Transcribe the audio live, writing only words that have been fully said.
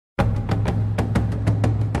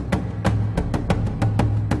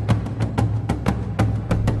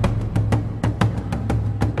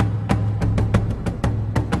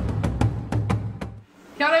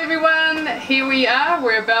here we are.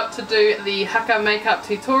 We're about to do the Haka makeup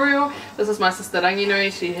tutorial. This is my sister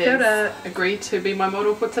Ranginui. She has agreed to be my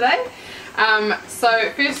model for today.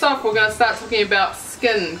 So first off, we're going to start talking about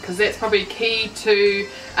skin, because that's probably key to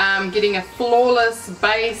getting a flawless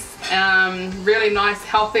base, really nice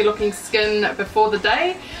healthy looking skin before the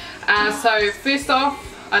day. So first off,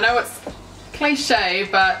 I know it's cliche,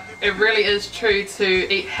 but it really is true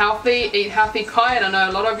to eat healthy kai, and I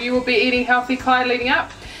know a lot of you will be eating healthy kai leading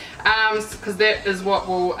up, because that is what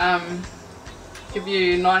will give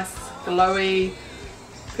you nice glowy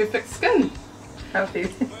perfect skin. Healthy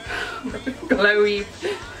glowy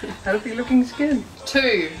healthy looking skin.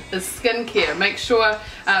 2 is skincare. Make sure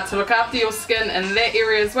to look after your skin in that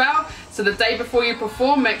area as well. So the day before you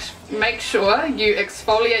perform, make sure you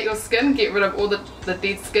exfoliate your skin, get rid of all the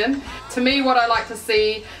dead skin. To me, what I like to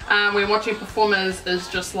see when watching performers is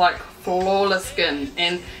just like flawless skin,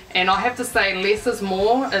 and I have to say less is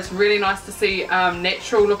more. It's really nice to see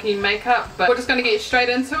natural looking makeup, but we're just going to get straight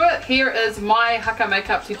into it. Here is my Haka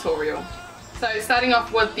makeup tutorial. So starting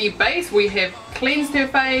off with the base, we have cleansed her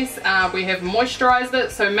face, we have moisturized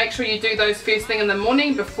it, so make sure you do those first thing in the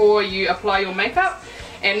morning before you apply your makeup.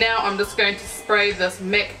 And now I'm just going to spray this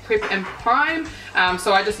MAC Prep and Prime.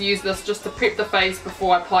 So I just use this just to prep the face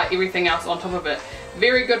before I apply everything else on top of it.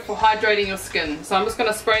 Very good for hydrating your skin. So I'm just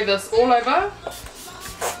going to spray this all over.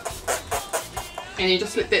 And you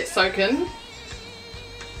just let that soak in.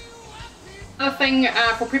 Another thing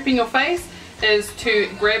for prepping your face is to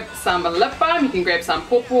grab some lip balm. You can grab some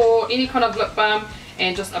Pawpaw, any kind of lip balm,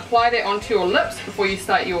 and just apply that onto your lips before you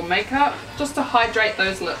start your makeup, just to hydrate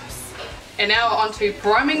those lips. And now onto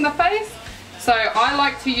priming the face. So I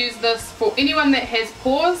like to use this for anyone that has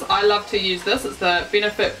pores. I love to use this. It's the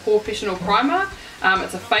Benefit Porefessional Primer.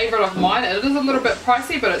 It's a favourite of mine. It is a little bit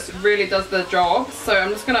pricey, but it really does the job. So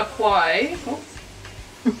I'm just going to apply,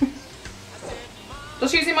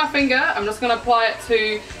 just using my finger, I'm just going to apply it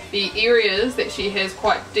to the areas that she has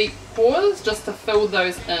quite deep pores, just to fill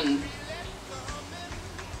those in.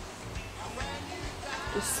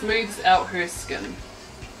 Just smooths out her skin.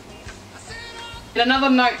 And another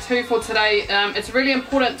note too for today, it's really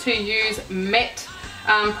important to use matte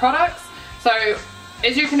products. So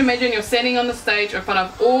as you can imagine, you're standing on the stage in front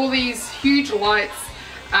of all these huge lights,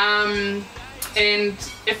 and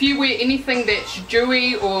if you wear anything that's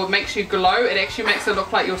dewy or makes you glow, it actually makes it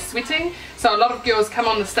look like you're sweating. So a lot of girls come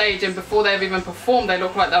on the stage and before they've even performed, they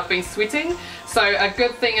look like they've been sweating. So a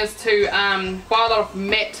good thing is to buy a lot of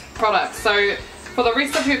matte products. So for the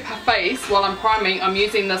rest of her face, while I'm priming, I'm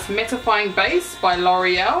using this Mattifying base by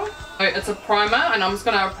Loreal. So it's a primer, and I'm just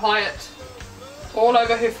going to apply it all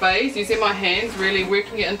over her face using my hands, really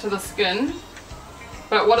working it into the skin.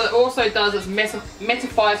 But what it also does is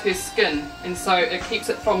mattifies her skin, and so it keeps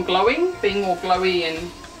it from glowing, being more glowy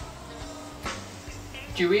and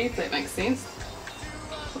dewy, if that makes sense.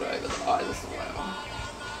 Put it over the eyes as well.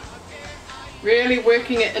 Really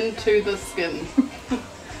working it into the skin.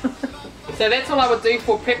 So that's all I would do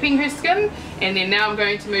for prepping her skin, and then now I'm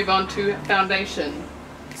going to move on to foundation.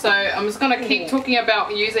 So I'm just going to keep talking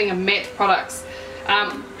about using matte products.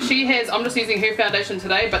 I'm just using her foundation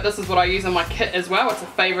today, but this is what I use in my kit as well. It's a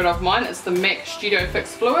favourite of mine. It's the MAC Studio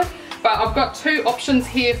Fix Fluid. But I've got 2 options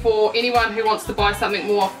here for anyone who wants to buy something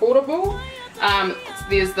more affordable.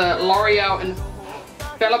 There's the L'Oreal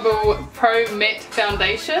Infallible Pro Matte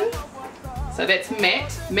Foundation. So that's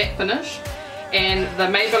matte finish. And the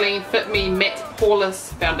Maybelline Fit Me Matte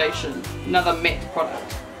Poreless Foundation, another matte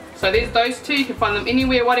product. So there's those 2, you can find them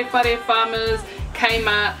anywhere, Ware Farmers,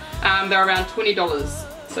 Kmart, they're around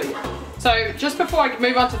 $20. So yeah. So just before I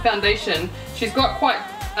move on to foundation, she's got quite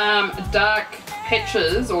dark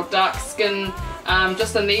patches or dark skin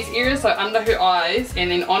just in these areas, so under her eyes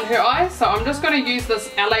and then on her eyes. So I'm just going to use this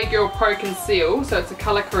LA Girl Pro Conceal, so it's a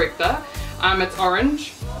colour corrector, it's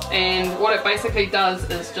orange, and what it basically does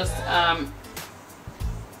is just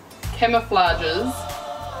camouflages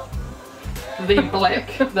the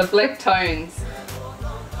black tones.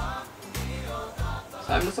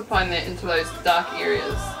 So I'm just applying that into those dark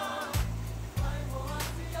areas.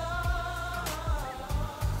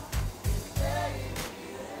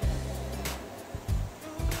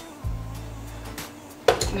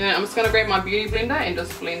 And then I'm just going to grab my beauty blender and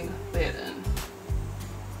just blend that in.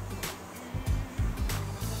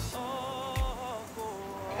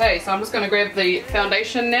 Okay, so I'm just going to grab the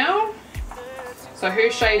foundation now. So her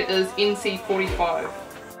shade is NC45.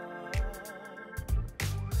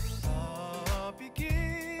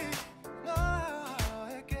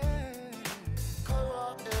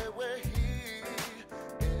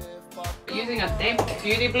 Using a damp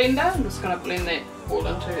beauty blender, I'm just going to blend that all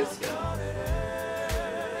into her skin.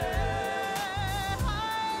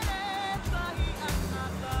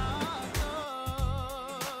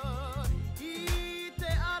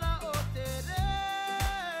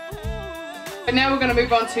 Now we're going to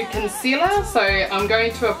move on to concealer. So I'm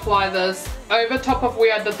going to apply this over top of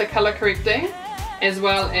where I did the colour correcting, as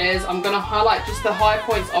well as I'm going to highlight just the high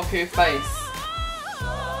points of her face.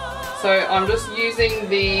 So I'm just using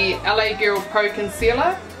the LA Girl Pro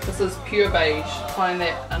Concealer. This is pure beige. Applying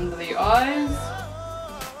that under the eyes.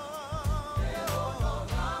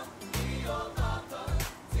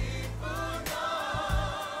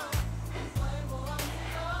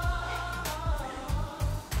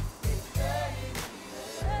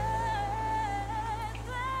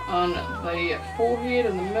 On the forehead,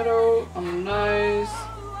 in the middle, on the nose,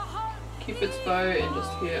 Cupid's bow, and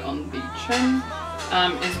just here on the chin,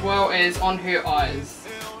 as well as on her eyes.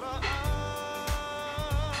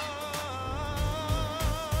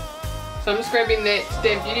 So I'm just grabbing that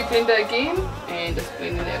damp beauty blender again and just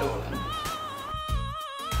blending that all in.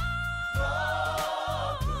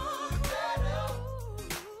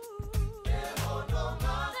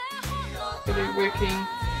 Really working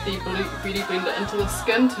the beauty blender into the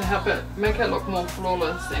skin to help it make it look more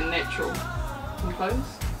flawless and natural and close.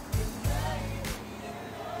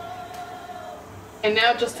 And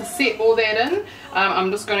now just to set all that in, I'm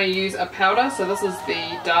just going to use a powder. So this is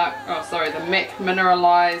the the MAC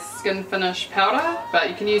Mineralize Skin Finish powder, but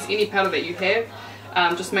you can use any powder that you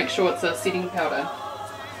have. Just make sure it's a setting powder.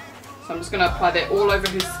 So I'm just going to apply that all over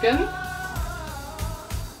her skin.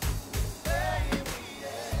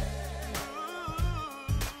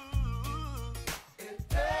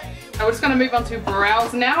 We're just going to move on to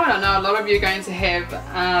brows now, and I know a lot of you are going to have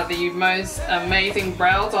the most amazing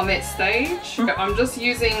brows on that stage. I'm just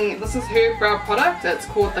using, this is her brow product, it's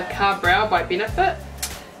called the Kaha Brow by Benefit,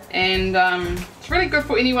 and it's really good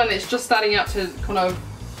for anyone that's just starting out to kind of,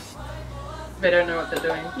 they don't know what they're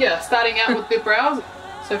doing. Yeah, starting out with their brows.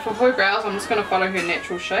 So for her brows, I'm just going to follow her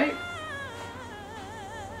natural shape.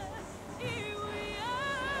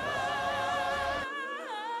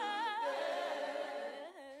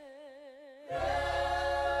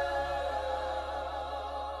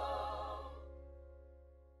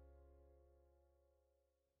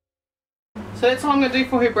 So that's all I'm going to do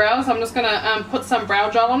for her brows. I'm just going to put some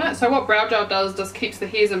brow gel on it. So what brow gel does, just keeps the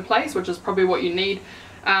hairs in place, which is probably what you need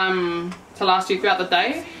to last you throughout the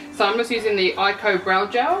day. So I'm just using the Eyeko Brow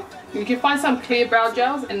Gel. You can find some clear brow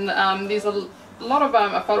gels, and there's a lot of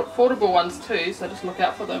affordable ones too, so just look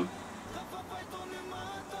out for them.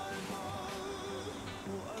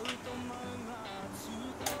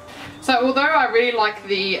 So although I really like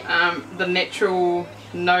the natural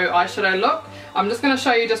no eyeshadow look, I'm just going to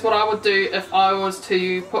show you just what I would do if I was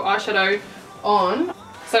to put eyeshadow on.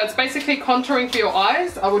 So it's basically contouring for your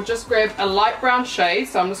eyes. I would just grab a light brown shade.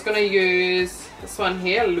 So I'm just going to use this one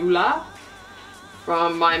here, Lula,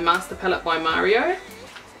 from my Master Palette by Mario.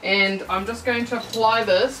 And I'm just going to apply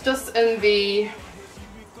this just in the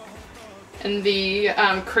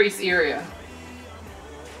crease area.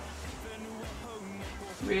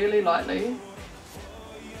 Really lightly.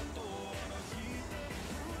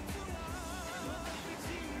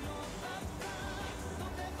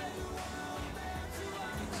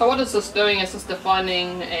 So what it's just doing is just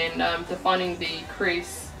defining the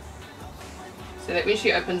crease, so that when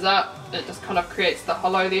she opens up, it just kind of creates the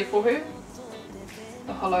hollow there for her,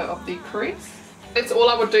 the hollow of the crease. That's all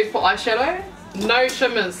I would do for eyeshadow. No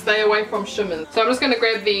shimmers, stay away from shimmers. So I'm just going to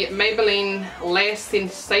grab the Maybelline Lash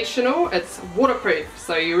Sensational. It's waterproof,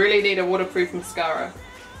 so you really need a waterproof mascara.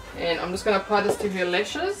 And I'm just going to apply this to her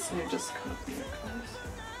lashes. And just kind of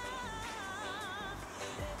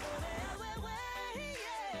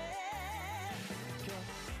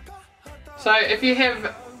so if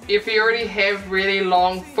you already have really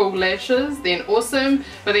long full lashes, then awesome,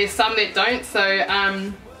 but there's some that don't. So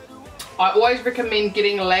I always recommend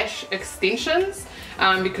getting lash extensions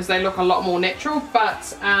because they look a lot more natural.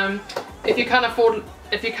 But if you can't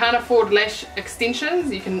afford lash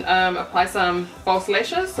extensions, you can apply some false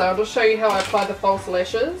lashes. So I'll just show you how I apply the false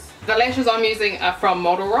lashes. The lashes I'm using are from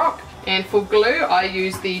Model Rock, and for glue I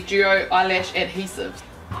use the Duo Eyelash Adhesive.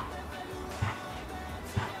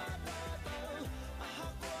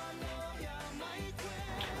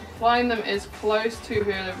 Applying them as close to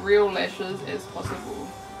her real lashes as possible.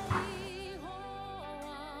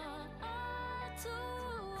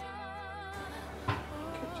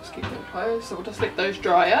 Okay, just keep them close, so we'll just let those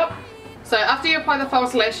dry up. So after you apply the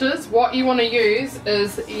false lashes, what you want to use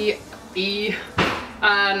is an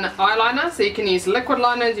eyeliner. So you can use liquid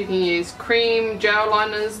liners, you can use cream gel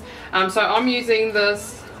liners. So I'm using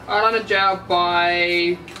this eyeliner gel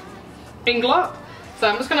by Inglot. So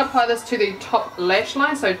I'm just going to apply this to the top lash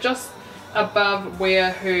line, so just above where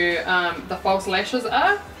her the false lashes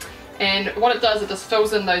are. And what it does, it just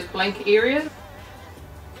fills in those blank areas.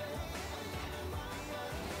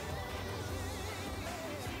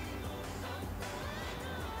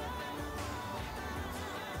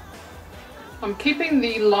 I'm keeping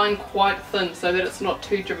the line quite thin so that it's not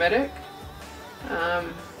too dramatic.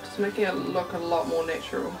 Just making it look a lot more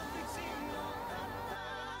natural.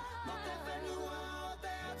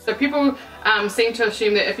 So people seem to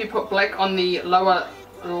assume that if you put black on the lower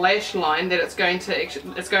lash line that it's going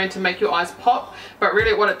to make your eyes pop, but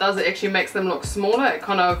really what it does, it actually makes them look smaller. It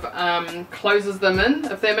kind of closes them in,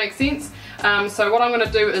 if that makes sense. So what I'm going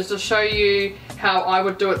to do is just show you how I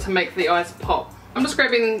would do it to make the eyes pop. I'm just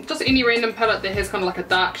grabbing just any random palette that has kind of like a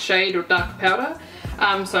dark shade or dark powder.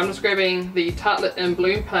 So I'm just grabbing the Tartelette in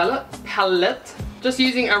Bloom palette, just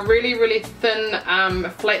using a really thin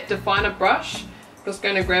flat definer brush. Just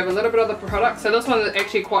going to grab a little bit of the product. So this one is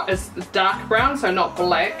actually is dark brown, so not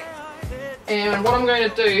black. And what I'm going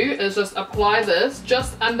to do is just apply this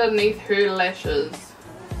just underneath her lashes.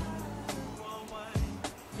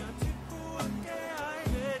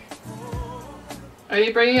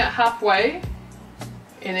 Only bringing it halfway,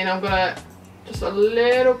 and then I'm going to just a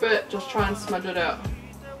little bit just try and smudge it out.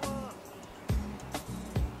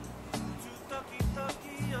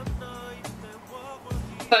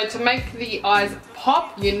 So to make the eyes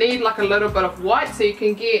pop, you need like a little bit of white, so you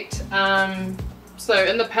can get, so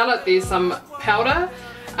in the palette there's some powder,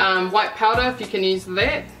 white powder if you can use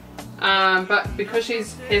that, but because she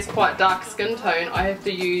has quite dark skin tone, I have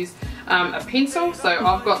to use a pencil. So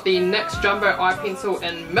I've got the NYX Jumbo Eye Pencil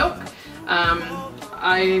in Milk.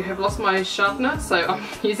 I have lost my sharpener, so I'm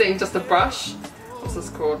using just a brush. What's this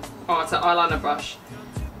called? Oh, it's an eyeliner brush.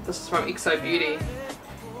 This is from Exo Beauty.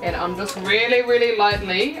 And I'm just really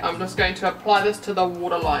lightly, I'm just going to apply this to the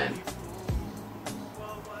waterline.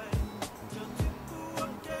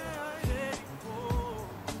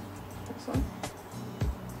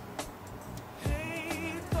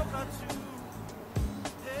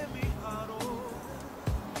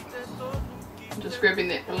 Just grabbing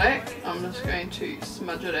that black, I'm just going to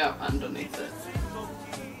smudge it out underneath it.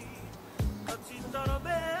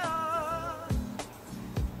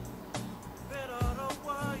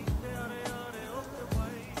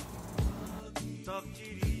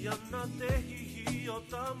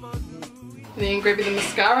 And then grabbing the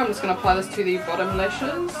mascara, I'm just going to apply this to the bottom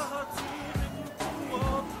lashes.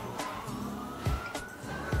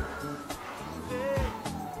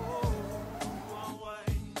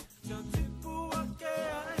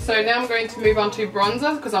 So now I'm going to move on to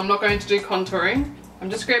bronzer because I'm not going to do contouring. I'm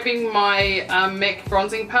just grabbing my MAC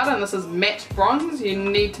bronzing powder, and this is matte bronze. You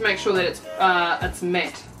need to make sure that it's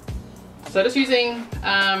matte. So just using,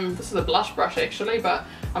 this is a blush brush actually, but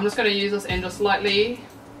I'm just going to use this and just lightly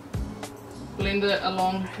blend it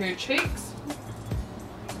along her cheeks.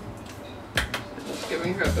 Just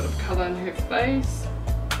giving her a bit of colour in her face.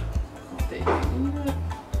 There you go.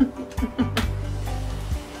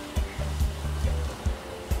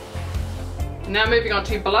 Now moving on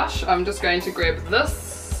to blush, I'm just going to grab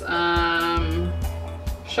this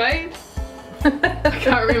shade. I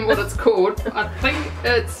can't remember what it's called. I think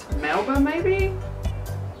it's Melba maybe?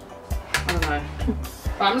 I don't know.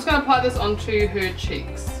 But I'm just going to apply this onto her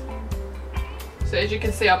cheeks. So as you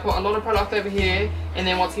can see, I put a lot of product over here, and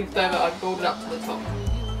then once left over I build it up to the top.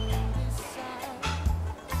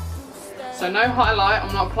 So no highlight,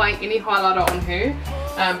 I'm not applying any highlighter on her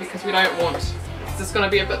because we don't want, it's just going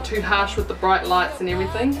to be a bit too harsh with the bright lights and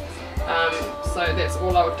everything. So that's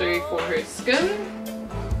all I would do for her skin.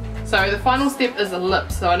 So the final step is a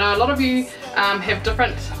lip. So I know a lot of you have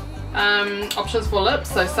different options for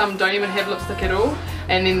lips, so some don't even have lipstick at all,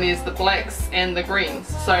 and then there's the blacks and the greens.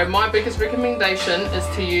 So my biggest recommendation is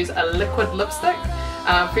to use a liquid lipstick.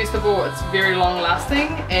 First of all, it's very long lasting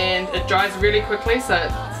and it dries really quickly, so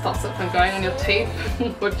it stops it from going on your teeth,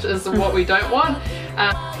 which is what we don't want.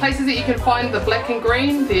 Places that you can find the black and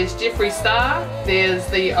green, there's Jeffree Star, there's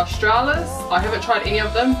the Australis. I haven't tried any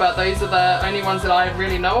of them, but those are the only ones that I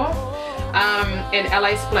really know of. And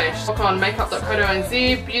LA Splash. Look on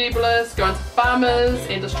makeup.co.nz, Beauty Bliss, go into Farmers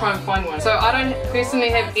and just try and find one. So I don't personally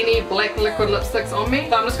have any black liquid lipsticks on me,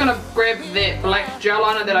 so I'm just going to grab that black gel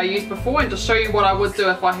liner that I used before and just show you what I would do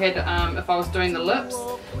if I had, if I was doing the lips.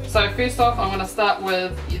 So first off, I'm going to start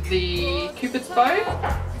with the Cupid's bow.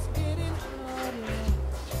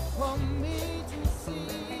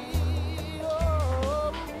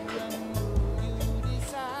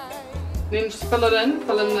 Then just fill in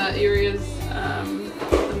the areas,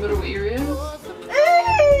 the middle areas.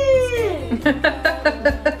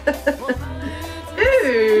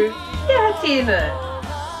 Ooh, yeah, Tina.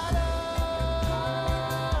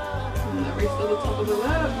 And the rest of the top of the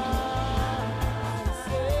lip.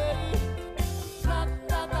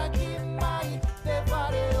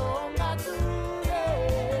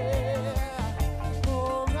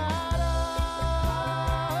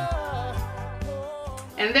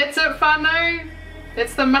 And that's it, whanau.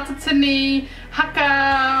 That's the Matatini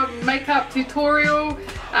Haka makeup tutorial.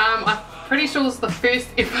 I'm pretty sure it's the first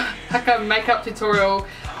ever Haka makeup tutorial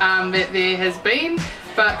that there has been.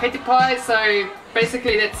 But kei te pai, so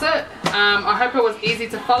basically that's it. I hope it was easy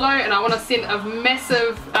to follow, and I want to send a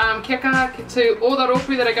massive kia kaha to all the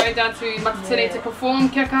rōpū that are going down to Matatini to perform.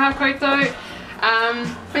 Kia kaha koutou.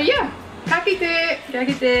 But yeah, ka kite. Kia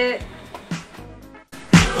kite.